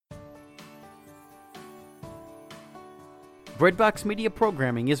Breadbox Media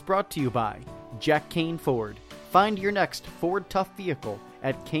programming is brought to you by Jack Kane Ford. Find your next Ford Tough vehicle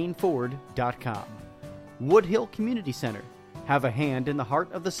at caneford.com. Woodhill Community Center. Have a hand in the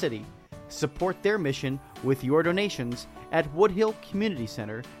heart of the city. Support their mission with your donations at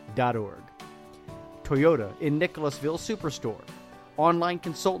woodhillcommunitycenter.org. Toyota in Nicholasville Superstore. Online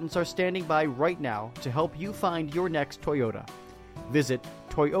consultants are standing by right now to help you find your next Toyota. Visit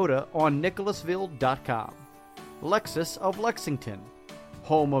toyotaonnicholasville.com. Lexus of Lexington,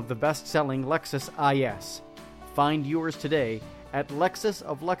 home of the best-selling Lexus IS. Find yours today at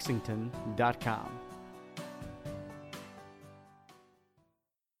lexusoflexington.com.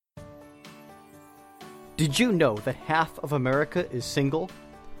 Did you know that half of America is single?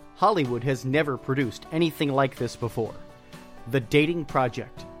 Hollywood has never produced anything like this before. The Dating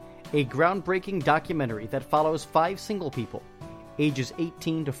Project, a groundbreaking documentary that follows 5 single people, ages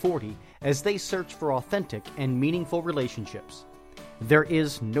 18 to 40, as they search for authentic and meaningful relationships. There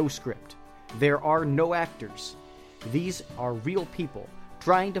is no script. There are no actors. These are real people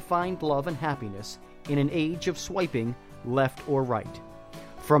trying to find love and happiness in an age of swiping left or right.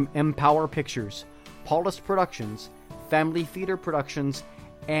 From Empower Pictures, Paulus Productions, Family Theater Productions,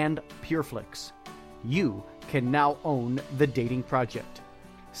 and PureFlix, you can now own The Dating Project.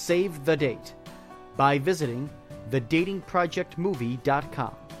 Save the date by visiting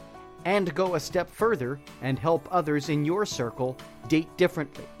thedatingprojectmovie.com and go a step further and help others in your circle date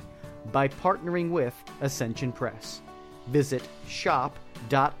differently by partnering with Ascension Press. Visit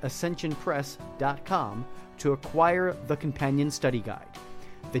shop.ascensionpress.com to acquire the companion study guide.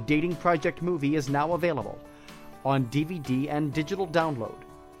 The Dating Project movie is now available on DVD and digital download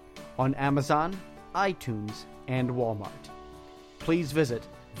on Amazon, iTunes, and Walmart. Please visit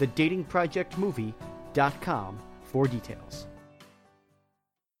thedatingprojectmovie.com for details.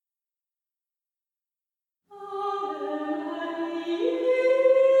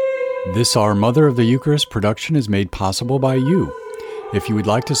 This Our Mother of the Eucharist production is made possible by you. If you would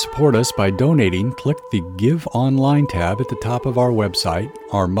like to support us by donating, click the Give Online tab at the top of our website,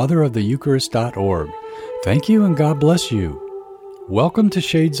 ourmotheroftheeucharist.org. Thank you and God bless you. Welcome to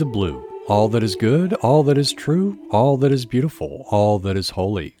Shades of Blue. All that is good, all that is true, all that is beautiful, all that is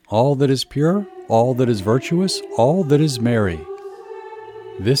holy, all that is pure, all that is virtuous, all that is merry.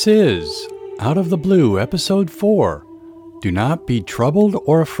 This is Out of the Blue, Episode 4, Do Not Be Troubled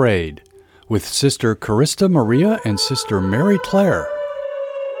or Afraid, with Sister Carista Maria and Sister Mary Claire.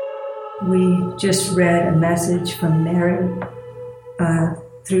 We just read a message from Mary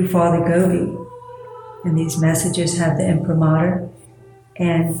through Father Gobi, and these messages have the imprimatur,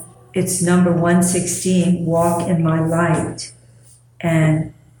 and it's number 116, Walk in My Light.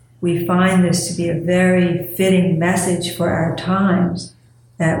 And we find this to be a very fitting message for our times,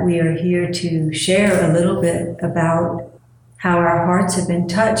 that we are here to share a little bit about how our hearts have been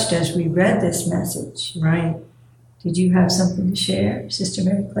touched as we read this message. Right. Did you have something to share, Sister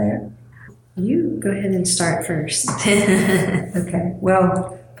Mary Claire? You go ahead and start first. Okay.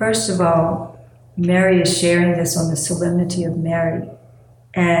 Well, first of all, Mary is sharing this on the Solemnity of Mary.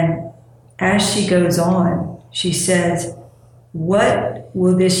 And as she goes on, she says, what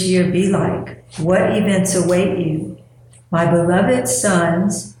will this year be like? What events await you? My beloved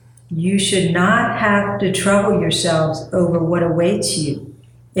sons, you should not have to trouble yourselves over what awaits you.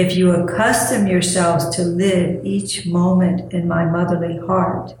 If you accustom yourselves to live each moment in my motherly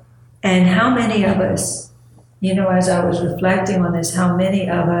heart. And how many of us, as I was reflecting on this, how many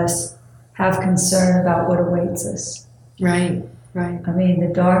of us have concern about what awaits us? Right, right. I mean, the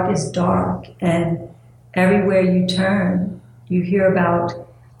dark is dark, and everywhere you turn, you hear about,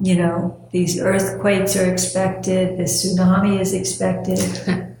 these earthquakes are expected, the tsunami is expected,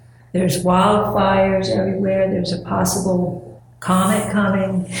 there's wildfires everywhere, there's a possible comet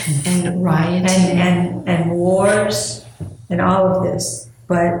coming, and riots, and wars, and all of this.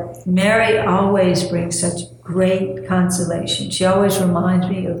 But Mary always brings such great consolation. She always reminds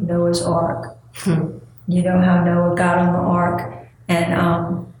me of Noah's Ark. You know how Noah got on the ark, and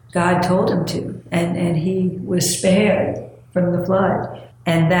God told him to, and he was spared from the flood.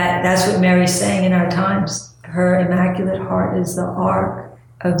 And that's what Mary's saying in our times. Her Immaculate Heart is the ark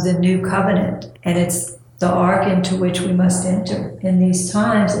of the new covenant, and it's the ark into which we must enter in these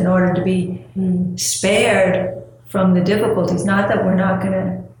times in order to be spared from the difficulties. Not that we're not going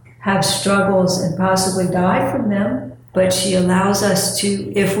to have struggles and possibly die from them, but she allows us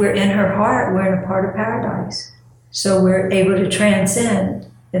to, if we're in her heart, we're in a part of paradise. So we're able to transcend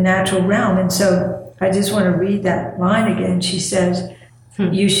the natural realm. And so I just want to read that line again. She says,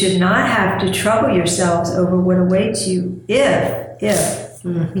 you should not have to trouble yourselves over what awaits you if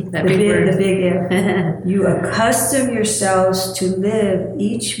That big word. The big if. You accustom yourselves to live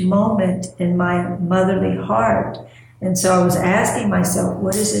each moment in my motherly heart. And so I was asking myself,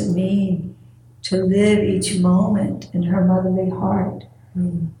 what does it mean to live each moment in her motherly heart?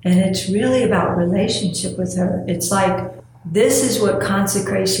 And it's really about relationship with her. It's like, this is what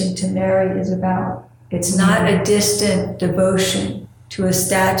consecration to Mary is about. It's not a distant devotion to a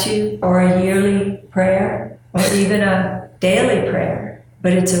statue or a yearly prayer or even a daily prayer,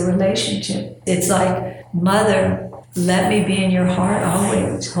 but it's a relationship. It's like, Mother, let me be in your heart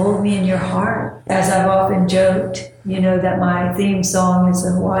always. Hold me in your heart. As I've often joked, that my theme song is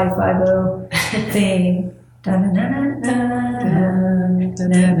the Hawaii Five-0 theme.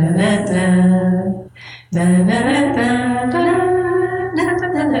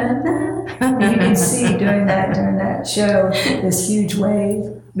 You can see during that show this huge wave,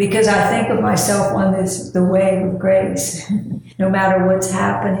 because I think of myself on the wave of grace, no matter what's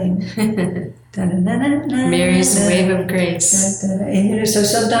happening. Mary's the wave of grace. And so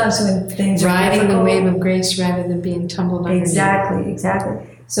sometimes when things riding are the difficult, wave of grace rather than being tumbled underneath. Exactly.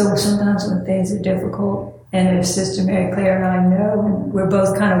 So sometimes when things are difficult, and if Sister Mary Claire and I know, and we're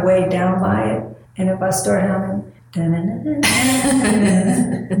both kind of weighed down by it, and if I start humming,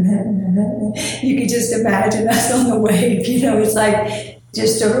 you can just imagine us on the wave. It's like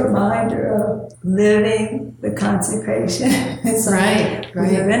just a reminder of living the consecration. It's like,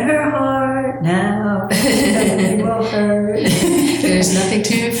 right. Live in her heart now, nothing will hurt. There's nothing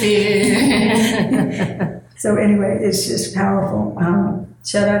to fear. So anyway, it's just powerful.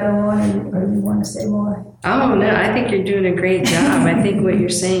 Should I go on, or do you want to say more? Oh, no, I think you're doing a great job. I think what you're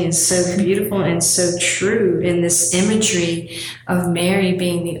saying is so beautiful and so true in this imagery of Mary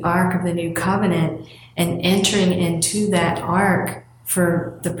being the Ark of the New Covenant and entering into that Ark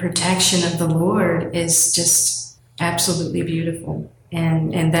for the protection of the Lord is just absolutely beautiful.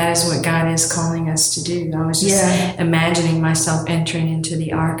 And that is what God is calling us to do. I was just imagining myself entering into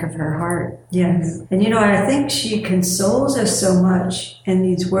the ark of her heart. Yes. And I think she consoles us so much in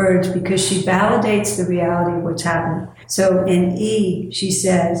these words because she validates the reality of what's happening. So in E, she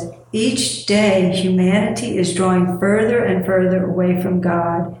says, each day humanity is drawing further and further away from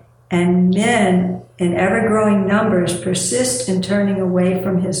God, and men in ever-growing numbers persist in turning away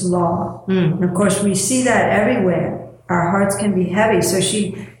from his law. And of course, we see that everywhere. Our hearts can be heavy. So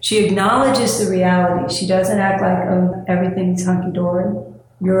she acknowledges the reality. She doesn't act like, oh, everything's hunky-dory.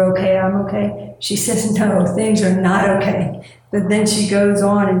 You're okay, I'm okay. She says, no, things are not okay. But then she goes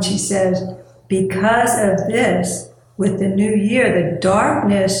on and she says, because of this, with the new year, the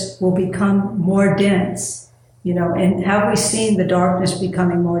darkness will become more dense. And have we seen the darkness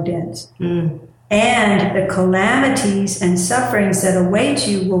becoming more dense? And the calamities and sufferings that await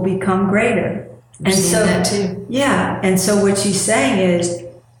you will become greater. And so that too. Yeah, and so what she's saying is,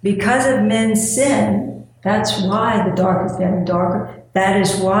 because of men's sin, that's why the dark is getting darker. That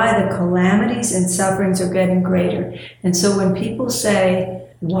is why the calamities and sufferings are getting greater. And so when people say,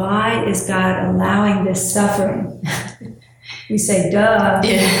 why is God allowing this suffering? We say, duh.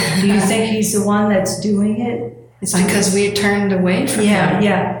 Yeah. Do you think he's the one that's doing it? It's because we turned away from him.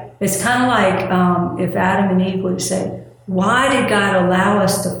 Yeah. It's kind of like if Adam and Eve would say, why did God allow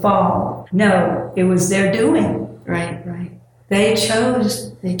us to fall? No, it was their doing. Right. They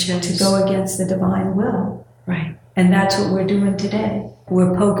chose to go against the divine will. Right. And that's what we're doing today.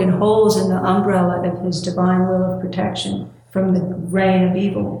 We're poking holes in the umbrella of his divine will of protection from the reign of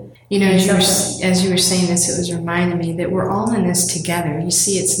evil. As you were saying this, it was reminding me that we're all in this together. You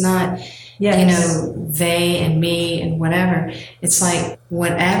see, it's not, they and me and whatever. It's like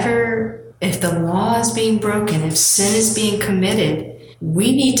whatever. If the law is being broken, if sin is being committed,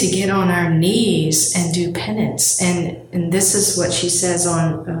 we need to get on our knees and do penance. And this is what she says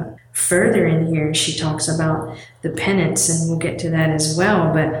on further in here. She talks about the penance, and we'll get to that as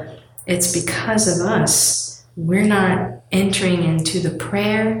well. But it's because of us. We're not entering into the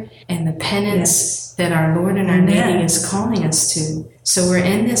prayer and the penance that our Lord and our Lady is calling us to. So we're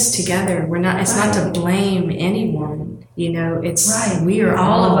in this together. It's not to blame anyone. It's we are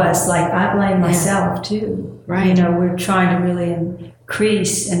all of us. Like I blame myself too. Right. We're trying to really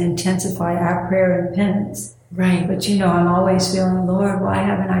increase and intensify our prayer and penance. Right. But I'm always feeling, Lord, why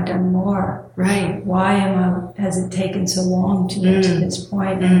haven't I done more? Right. Why has it taken so long to get to this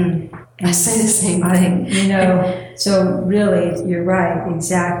point? And I say the same thing. So really, you're right,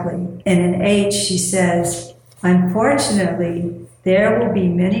 exactly. And in H, she says, unfortunately, there will be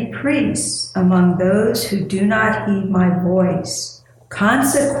many priests among those who do not heed my voice.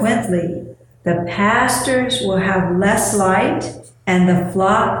 Consequently, the pastors will have less light, and the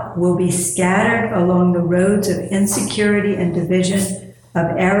flock will be scattered along the roads of insecurity and division,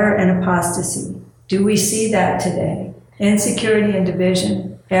 of error and apostasy. Do we see that today? Insecurity and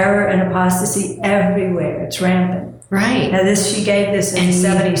division, error and apostasy everywhere. It's rampant. Right. Now she gave this in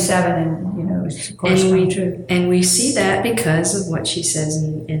 77, and it's of course not true. And we see that because of what she says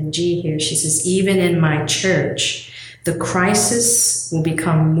in G here. She says, even in my church, the crisis will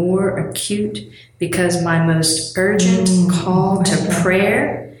become more acute because my most urgent call to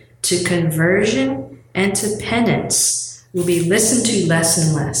prayer, to conversion, and to penance will be listened to less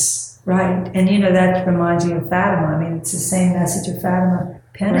and less. Right. And that reminds me of Fatima. I mean, it's the same message of Fatima.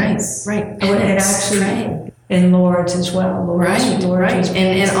 Penance. Right. Penance, and actually in Lourdes as well. Lourdes.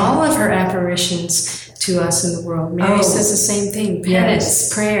 And all of her apparitions to us in the world. Mary says the same thing.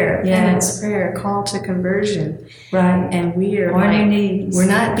 Penance, prayer, penance, prayer, call to conversion. Right. And we are on your knees. We're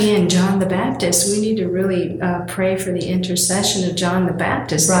not being John the Baptist. We need to really pray for the intercession of John the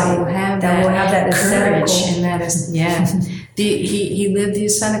Baptist. Right. That will have that courage. And that is, he lived the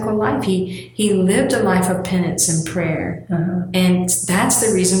ascetical life. He lived a life of penance and prayer. And that's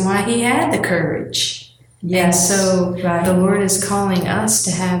the reason why he had the courage. Yes. And so the Lord is calling us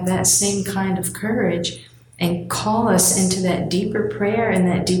to have that same kind of courage and call us into that deeper prayer and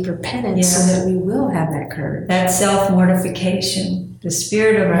that deeper penance so that we will have that courage. That self-mortification, the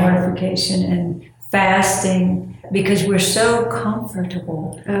spirit of mortification and fasting, because we're so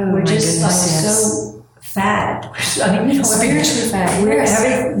comfortable. We're just so fat. I mean, spiritually fat.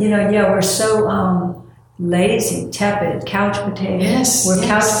 We're so lazy, tepid, couch potatoes. We're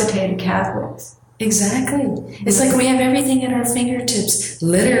couch potato Catholics. Exactly. It's like we have everything at our fingertips,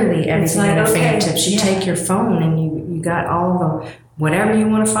 literally everything at our fingertips. You take your phone and you got all the, whatever you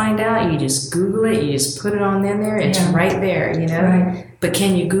want to find out, you just Google it, you just put it on in there, it's right there, Right. But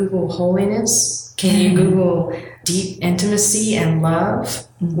can you Google holiness? Can you Google deep intimacy and love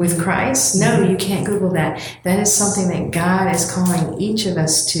with Christ? No, you can't Google that. That is something that God is calling each of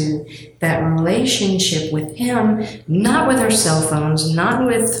us to, that relationship with Him, not with our cell phones, not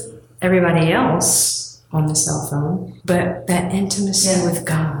with everybody else on the cell phone, but that intimacy with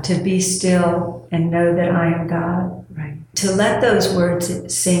God. To be still and know that I am God. Right. To let those words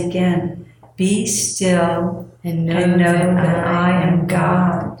sink in. Be still and know that I am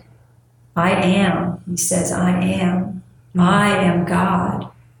God. I am. He says, I am. I am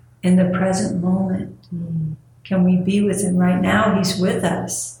God in the present moment. Can we be with Him right now? He's with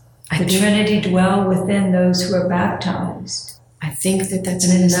us. The Trinity dwell within those who are baptized. I think that's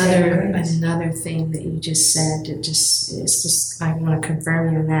another thing that you just said. I want to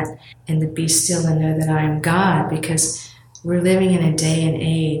confirm you in that, and to be still and know that I am God, because we're living in a day and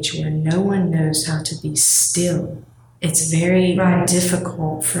age where no one knows how to be still. It's very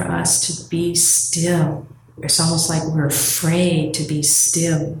difficult for us to be still. It's almost like we're afraid to be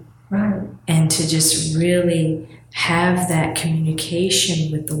still, and to just really have that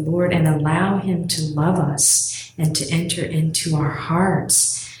communication with the Lord and allow Him to love us and to enter into our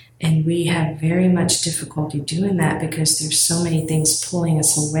hearts. And we have very much difficulty doing that because there's so many things pulling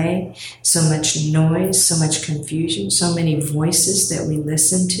us away, so much noise, so much confusion, so many voices that we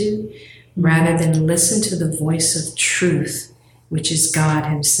listen to, rather than listen to the voice of truth, which is God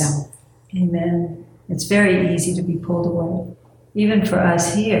Himself. Amen. It's very easy to be pulled away. Even for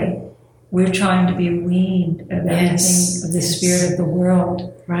us here, we're trying to be weaned of everything of the spirit of the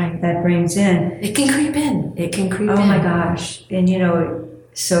world that brings in. It can creep in. Oh my gosh. And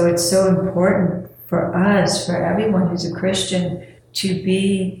so it's so important for us, for everyone who's a Christian, to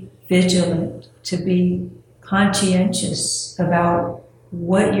be vigilant, to be conscientious about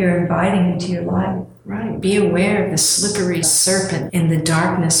what you're inviting into your life. Right. Be aware of the slippery serpent in the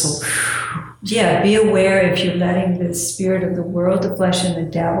darkness. Be aware if you're letting the spirit of the world, the flesh, and the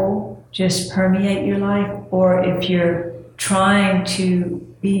devil just permeate your life, or if you're trying to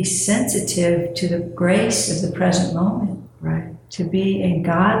be sensitive to the grace of the present moment. To be in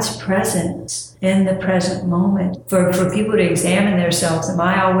God's presence in the present moment. For people to examine themselves, am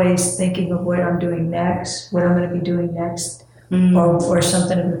I always thinking of what I'm doing next, what I'm going to be doing next, or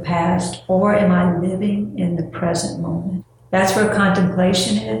something of the past, or am I living in the present moment? That's where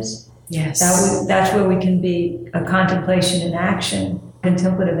contemplation is. Yes. That's where we can be a contemplation in action,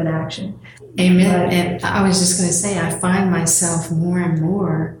 contemplative in action. Amen. And I was just going to say, I find myself more and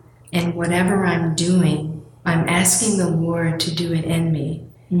more in whatever I'm doing, I'm asking the Lord to do it in me,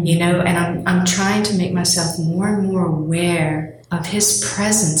 and I'm trying to make myself more and more aware of His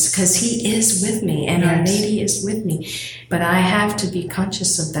presence, because He is with me and Our Lady is with me. But I have to be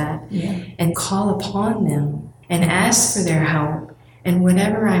conscious of that and call upon them and ask for their help. And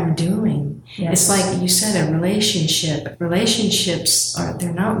whatever I'm doing, it's like you said, a relationship. Relationships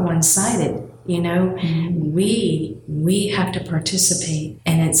they're not one-sided. You know, we have to participate.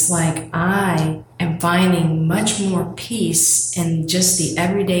 And it's like I am finding much more peace in just the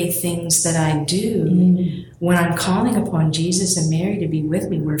everyday things that I do when I'm calling upon Jesus and Mary to be with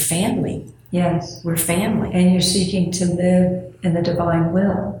me. We're family. Yes. We're family. And you're seeking to live in the divine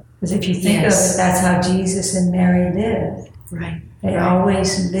will. Because if you think of it, that's how Jesus and Mary lived. Right. They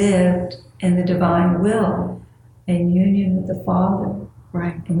always lived in the divine will, in union with the Father.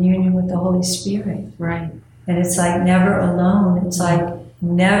 Right. In union with the Holy Spirit. Right. And it's like never alone. It's like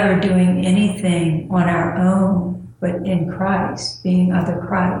never doing anything on our own, but in Christ, being other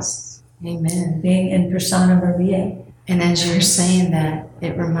Christs. Amen. Being in persona Maria. And as you're saying that,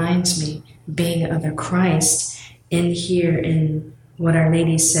 it reminds me, being other Christ, in here in what Our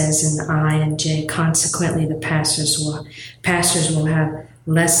Lady says in I and J, consequently the pastors will have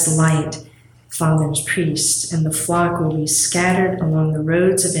less light, fathers, priests, and the flock will be scattered along the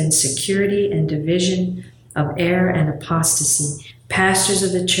roads of insecurity and division, of error and apostasy. Pastors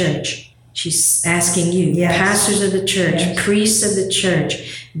of the church, she's asking you, pastors of the church, priests of the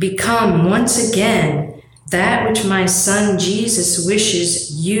church, become once again that which my son Jesus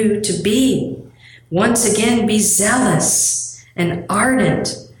wishes you to be. Once again, be zealous and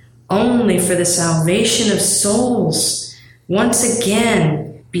ardent only for the salvation of souls. Once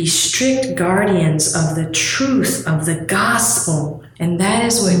again, be strict guardians of the truth of the gospel. And that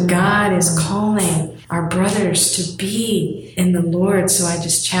is what God is calling our brothers to be in the Lord. So I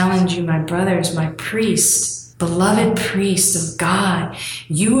just challenge you, my brothers, my priest, beloved priest of God.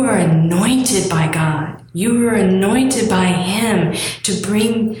 You are anointed by God. You are anointed by Him to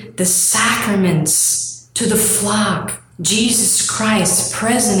bring the sacraments to the flock. Jesus Christ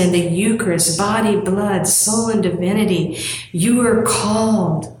present in the Eucharist, body, blood, soul, and divinity. You are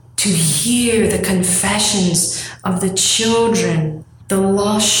called to hear the confessions of the children, the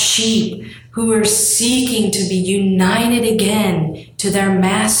lost sheep who are seeking to be united again to their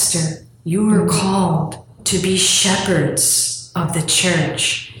master. You are called to be shepherds of the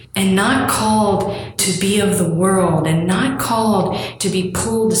church, and not called to be of the world, and not called to be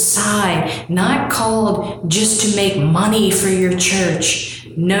pulled aside, not called just to make money for your church.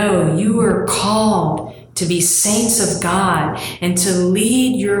 No, you are called to be saints of God and to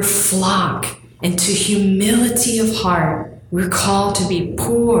lead your flock into humility of heart. We're called to be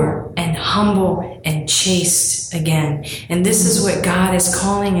poor and humble and chaste again. And this is what God is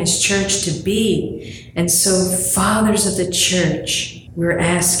calling His church to be. And so, fathers of the church, we're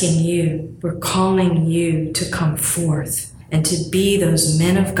asking you, we're calling you to come forth and to be those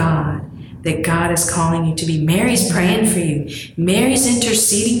men of God that God is calling you to be. Mary's praying for you. Mary's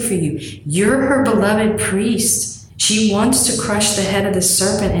interceding for you. You're her beloved priest. She wants to crush the head of the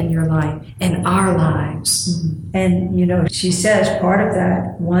serpent in your life, in our lives. And, you know, she says part of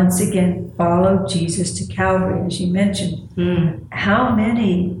that, once again, follow Jesus to Calvary, as you mentioned. How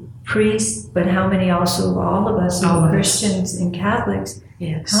many priests, but how many also, all of us, Christians and Catholics,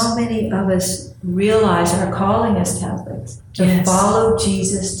 how many of us realize our calling as Catholics to follow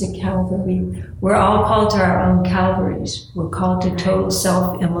Jesus to Calvary? We're all called to our own Calvaries. We're called to total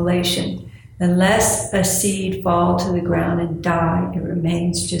self-immolation. Unless a seed fall to the ground and die, it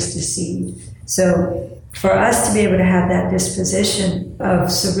remains just a seed. So for us to be able to have that disposition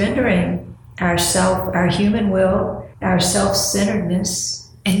of surrendering ourself, our human will, our self-centeredness.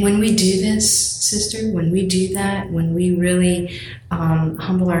 And when we do this, sister, when we do that, when we really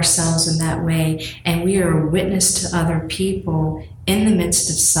humble ourselves in that way, and we are a witness to other people in the midst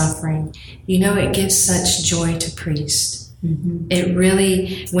of suffering, you know, it gives such joy to priests. It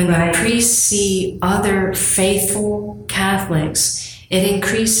really, when the priests see other faithful Catholics, it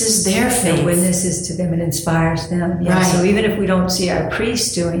increases their faith. It witnesses to them and inspires them. Yeah. So even if we don't see our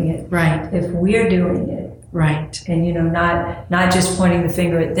priests doing it, if we're doing it, and you know, not just pointing the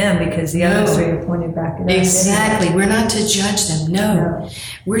finger at them because the other three are pointing back at us. Exactly. We're not to judge them. No.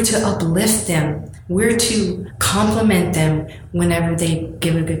 We're to uplift them. We're to compliment them whenever they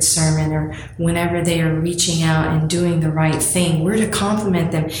give a good sermon or whenever they are reaching out and doing the right thing. We're to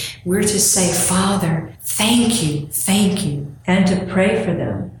compliment them. We're to say, Father, thank you, thank you. And to pray for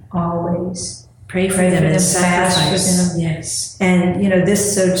them always. Pray for them and sacrifice. For them. Yes. And, you know,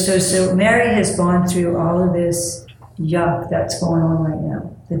 this, so Mary has gone through all of this yuck that's going on right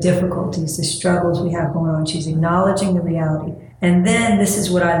now. The difficulties, the struggles we have going on. She's acknowledging the reality. And then this is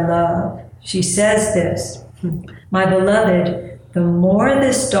what I love. She says this, my beloved, the more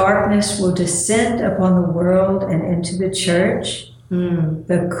this darkness will descend upon the world and into the church,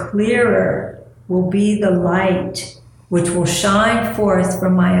 the clearer will be the light which will shine forth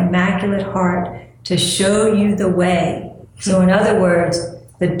from my immaculate heart to show you the way. So in other words,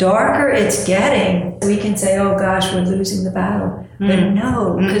 the darker it's getting, we can say, oh gosh, we're losing the battle. But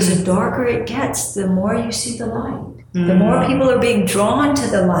no, because the darker it gets, the more you see the light. The more people are being drawn to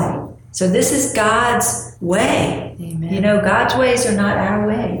the light. So this is God's way. Amen. You know, God's ways are not our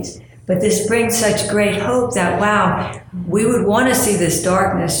ways. But this brings such great hope that, wow, we would want to see this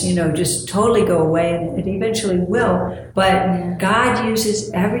darkness, you know, just totally go away, and it eventually will. But God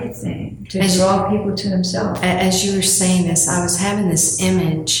uses everything to draw people to himself. As you were saying this, I was having this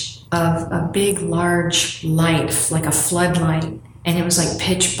image of a big, large light, like a floodlight. And it was like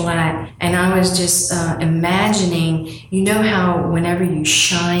pitch black. And I was just imagining, you know how whenever you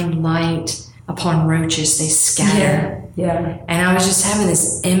shine light upon roaches, they scatter. Yeah. And I was just having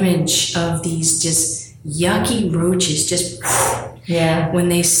this image of these just yucky roaches, just when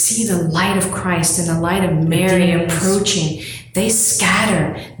they see the light of Christ and the light of Mary approaching, they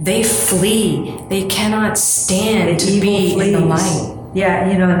scatter, they flee, they cannot stand to be in the light.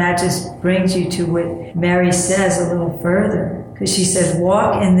 Yeah, you know, and that just brings you to what Mary says a little further. Because she says,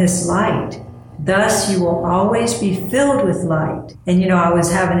 walk in this light. Thus you will always be filled with light. And, you know, I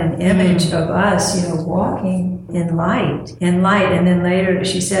was having an image of us, you know, walking in light. And then later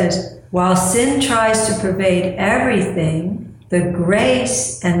she says, while sin tries to pervade everything, the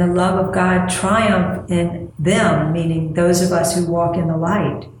grace and the love of God triumph in them, meaning those of us who walk in the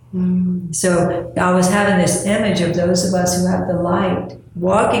light. So I was having this image of those of us who have the light,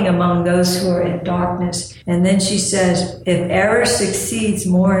 walking among those who are in darkness. And then she says, if error succeeds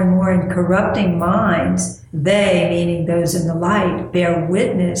more and more in corrupting minds, they, meaning those in the light, bear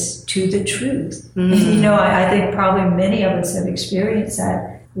witness to the truth. And, you know, I think probably many of us have experienced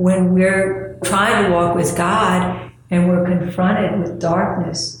that when we're trying to walk with God and we're confronted with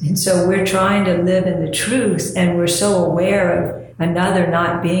darkness. And so we're trying to live in the truth, and we're so aware of another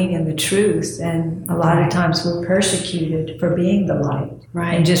not being in the truth, and a lot of times we're persecuted for being the light.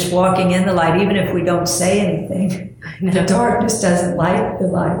 Right. And just walking in the light, even if we don't say anything. The darkness doesn't like the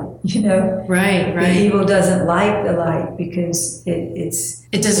light, you know. Right. The evil doesn't like the light because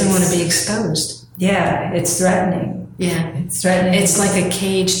it doesn't want to be exposed. Yeah, it's threatening. Yeah. It's threatening. It's like a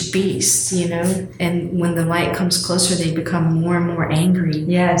caged beast, you know. And when the light comes closer, they become more and more angry.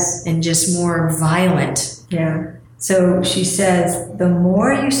 Yes. And just more violent. Yeah. So she says, the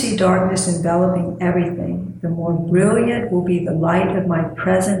more you see darkness enveloping everything, the more brilliant will be the light of my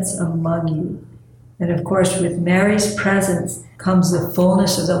presence among you. And of course, with Mary's presence comes the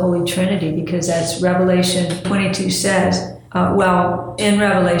fullness of the Holy Trinity, because as Revelation 22 says, in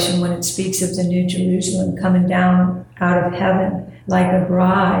Revelation, when it speaks of the New Jerusalem coming down out of heaven like a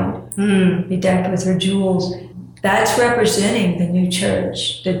bride, bedecked with her jewels, that's representing the new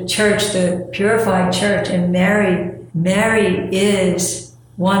church, the purified church. And Mary is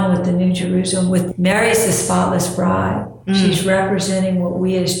one with the New Jerusalem. Mary's the spotless bride. She's representing what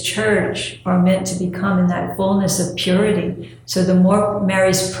we as church are meant to become in that fullness of purity. So the more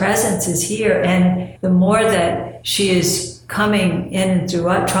Mary's presence is here, and the more that she is coming in and through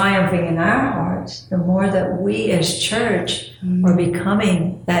us, triumphing in our hearts, the more that we as church are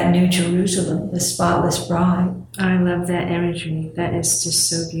becoming that New Jerusalem, the spotless bride. I love that imagery. That is just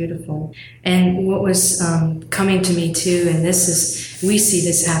so beautiful. And what was coming to me too, and we see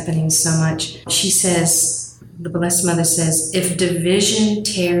this happening so much. She says, the Blessed Mother says, if division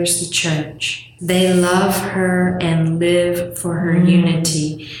tears the church, they love her and live for her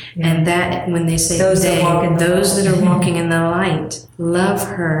unity. Yeah. And that, when they say those that are walking in the light, love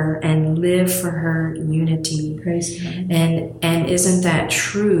her and live for her unity. Praise God. And isn't that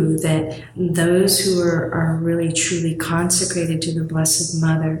true, that those who are really truly consecrated to the Blessed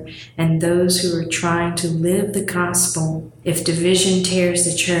Mother, and those who are trying to live the gospel, if division tears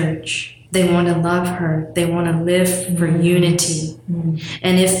the church, they want to love her. They want to live for unity.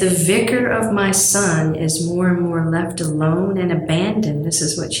 And if the vicar of my son is more and more left alone and abandoned, this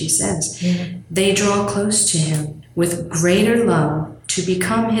is what she says, they draw close to him with greater love to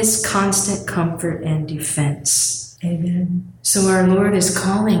become his constant comfort and defense. Amen. So our Lord is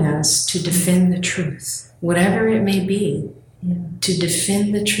calling us to defend the truth, whatever it may be, to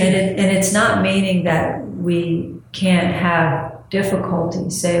defend the truth. And it's not meaning that we can't have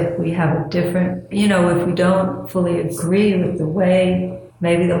difficulties. Say if we have a different, if we don't fully agree with the way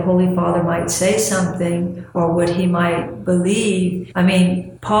maybe the Holy Father might say something or what he might believe. I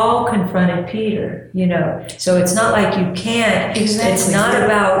mean, Paul confronted Peter, so it's not like you can't. Exactly. It's not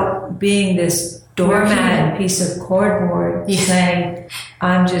about being this doormat piece of cardboard saying,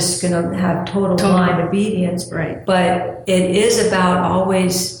 I'm just going to have total blind obedience. Right. But it is about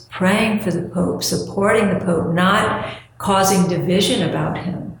always praying for the Pope, supporting the Pope, not causing division about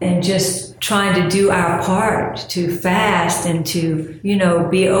him and just trying to do our part to fast and to,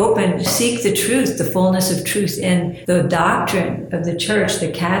 be open, seek the truth, the fullness of truth in the doctrine of the church,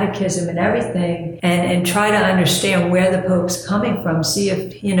 the catechism and everything, and try to understand where the Pope's coming from. See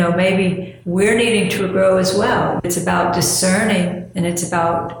if, maybe we're needing to grow as well. It's about discerning and it's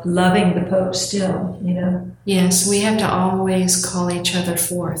about loving the Pope still, Yes, we have to always call each other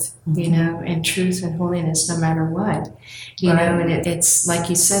forth, in truth and holiness, no matter what. And it's like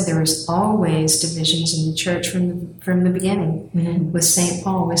you said, there was always divisions in the church from the beginning, with St.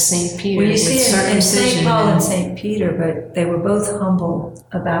 Paul, with St. Peter, with circumcision. In St. Paul and St. Peter, but they were both humble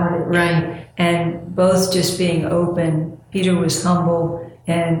about it. Right. And both just being open. Peter was humble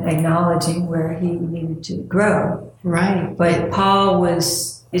and acknowledging where he needed to grow. Right. But Paul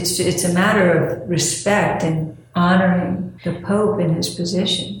was, it's a matter of respect and honoring the Pope in his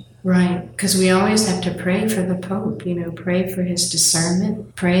position. Right, because we always have to pray for the Pope, pray for his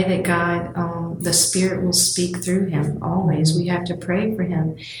discernment, pray that God, the Spirit will speak through him always. We have to pray for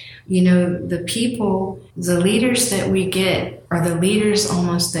him. The people, the leaders that we get are the leaders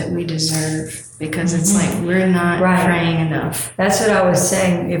almost that we deserve, because it's like we're not praying enough. That's what I was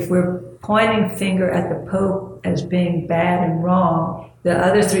saying. If we're pointing finger at the Pope as being bad and wrong, the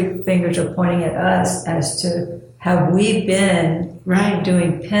other three fingers are pointing at us as to have we been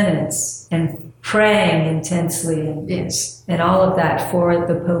doing penance and praying intensely and all of that for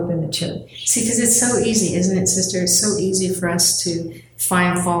the Pope and the Church. See, because it's so easy, isn't it, sister? It's so easy for us to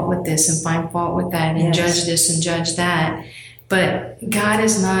find fault with this and find fault with that and judge this and judge that. But God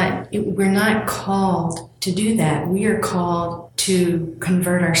is not, we're not called to do that. We are called to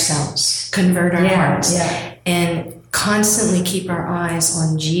convert ourselves, convert our hearts, and constantly keep our eyes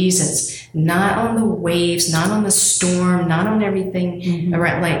on Jesus, not on the waves, not on the storm, not on everything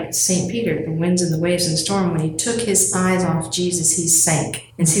around. Like St. Peter, the winds and the waves and the storm, when he took his eyes off Jesus, he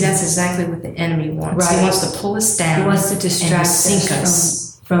sank. And see, that's exactly what the enemy wants. He wants to pull us down. He wants to distract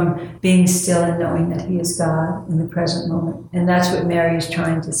us from being still and knowing that he is God in the present moment. And that's what Mary is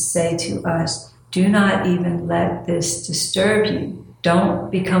trying to say to us. Do not even let this disturb you.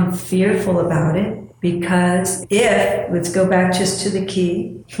 Don't become fearful about it. Because let's go back just to the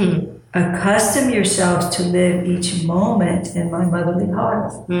key, accustom yourselves to live each moment in my motherly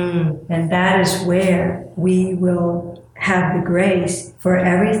heart. And that is where we will have the grace for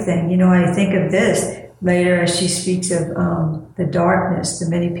everything. I think of this later as she speaks of the darkness, the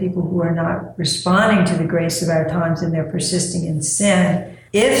many people who are not responding to the grace of our times and they're persisting in sin.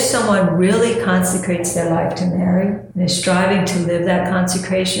 If someone really consecrates their life to Mary and is striving to live that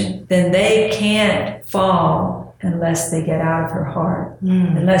consecration, then they can't fall unless they get out of her heart,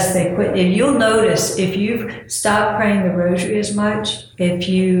 unless they quit. If you'll notice, if you've stopped praying the rosary as much, if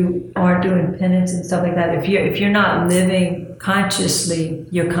you aren't doing penance and stuff like that, if you're not living consciously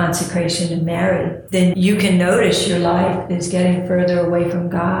your consecration to Mary, then you can notice your life is getting further away from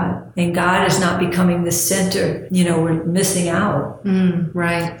God. And God is not becoming the center. We're missing out.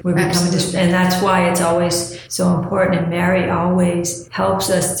 Right. We're becoming and that's why it's always so important. And Mary always helps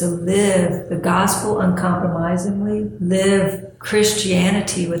us to live the gospel uncompromisingly, live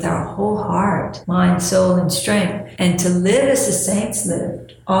Christianity with our whole heart, mind, soul, and strength, and to live as the saints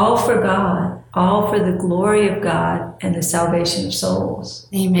lived, all for God, all for the glory of God and the salvation of souls.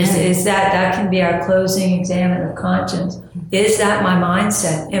 Amen. Is that can be our closing examen of conscience. Is that my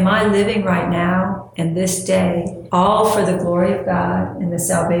mindset? Am I living right now and this day all for the glory of God and the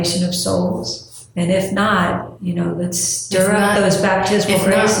salvation of souls? And if not, let's stir up those baptismal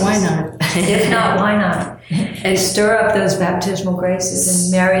graces. If not, why not? If not, why not? And stir up those baptismal graces,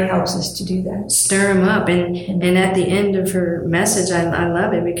 and Mary helps us to do that. Stir them up, and at the end of her message, I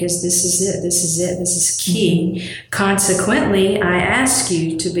love it because this is it. This is key. Consequently, I ask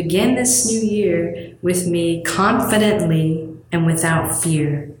you to begin this new year with me confidently and without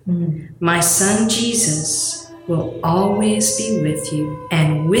fear. My son Jesus will always be with you,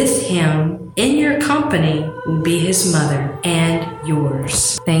 and with him in your company will be his mother and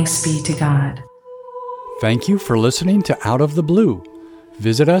yours. Thanks be to God. Thank you for listening to Out of the Blue.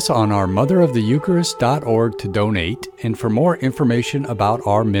 Visit us on our motheroftheeucharist.org to donate and for more information about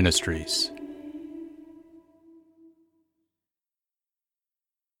our ministries.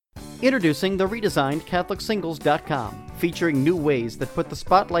 Introducing the redesigned CatholicSingles.com, featuring new ways that put the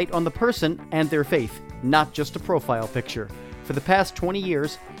spotlight on the person and their faith, not just a profile picture. For the past 20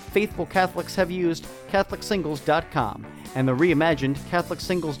 years, faithful Catholics have used CatholicSingles.com, and the reimagined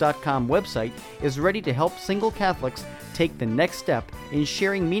CatholicSingles.com website is ready to help single Catholics take the next step in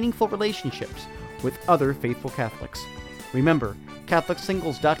sharing meaningful relationships with other faithful Catholics. Remember,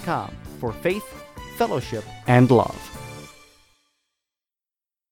 CatholicSingles.com for faith, fellowship, and love.